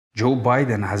Joe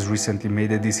Biden has recently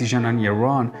made a decision on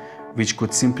Iran which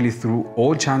could simply throw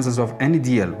all chances of any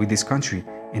deal with this country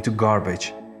into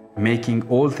garbage, making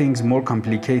all things more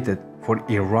complicated for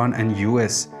Iran and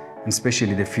US, and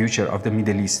especially the future of the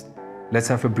Middle East. Let's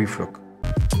have a brief look.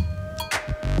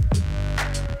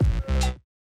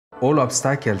 All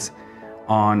obstacles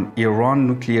on Iran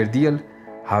nuclear deal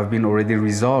have been already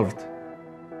resolved,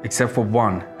 except for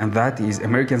one, and that is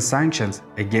American sanctions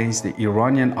against the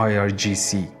Iranian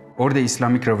IRGC, or the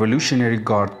Islamic Revolutionary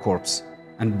Guard Corps.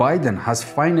 And Biden has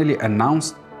finally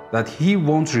announced that he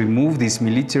won't remove this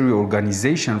military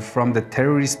organization from the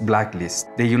terrorist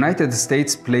blacklist. The United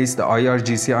States placed the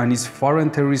IRGC on its foreign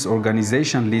terrorist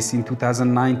organization list in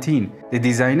 2019. The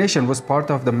designation was part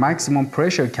of the maximum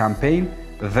pressure campaign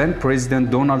then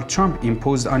President Donald Trump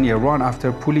imposed on Iran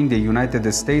after pulling the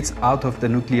United States out of the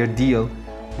nuclear deal,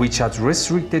 which had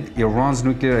restricted Iran's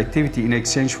nuclear activity in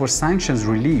exchange for sanctions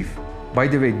relief. By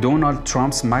the way, Donald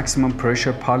Trump's maximum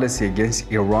pressure policy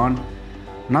against Iran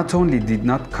not only did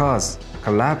not cause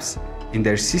collapse in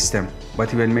their system,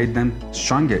 but even made them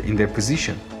stronger in their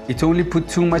position. It only put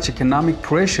too much economic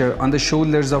pressure on the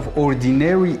shoulders of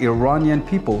ordinary Iranian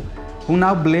people who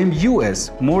now blame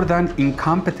US more than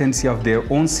incompetency of their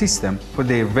own system for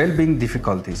their well-being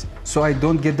difficulties. So I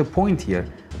don't get the point here.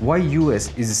 Why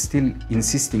US is still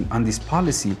insisting on this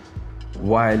policy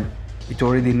while it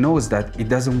already knows that it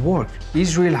doesn't work?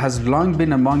 Israel has long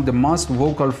been among the most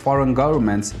vocal foreign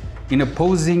governments in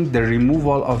opposing the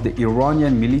removal of the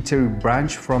Iranian military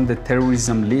branch from the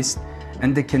terrorism list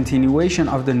and the continuation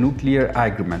of the nuclear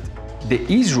agreement. The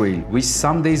Israel, which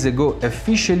some days ago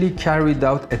officially carried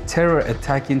out a terror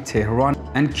attack in Tehran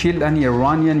and killed an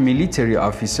Iranian military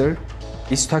officer,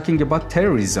 is talking about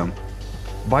terrorism.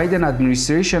 Biden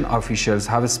administration officials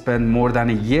have spent more than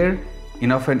a year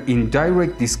in often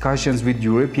indirect discussions with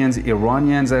Europeans,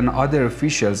 Iranians, and other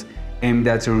officials aimed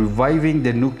at reviving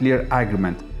the nuclear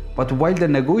agreement. But while the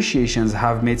negotiations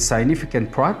have made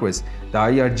significant progress, the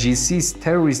IRGC's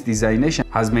terrorist designation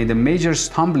has made a major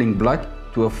stumbling block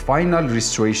to a final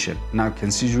restoration. Now,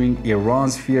 considering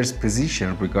Iran's fierce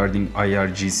position regarding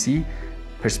IRGC,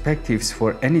 perspectives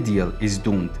for any deal is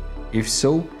doomed. If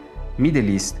so, Middle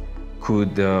East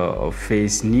could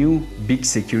face new big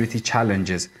security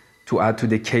challenges to add to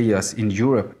the chaos in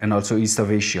Europe and also East of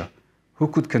Asia. Who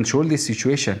could control this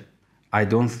situation? I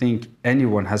don't think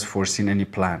anyone has foreseen any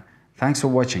plan. Thanks for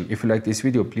watching. If you like this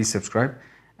video, please subscribe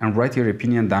and write your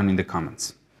opinion down in the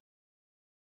comments.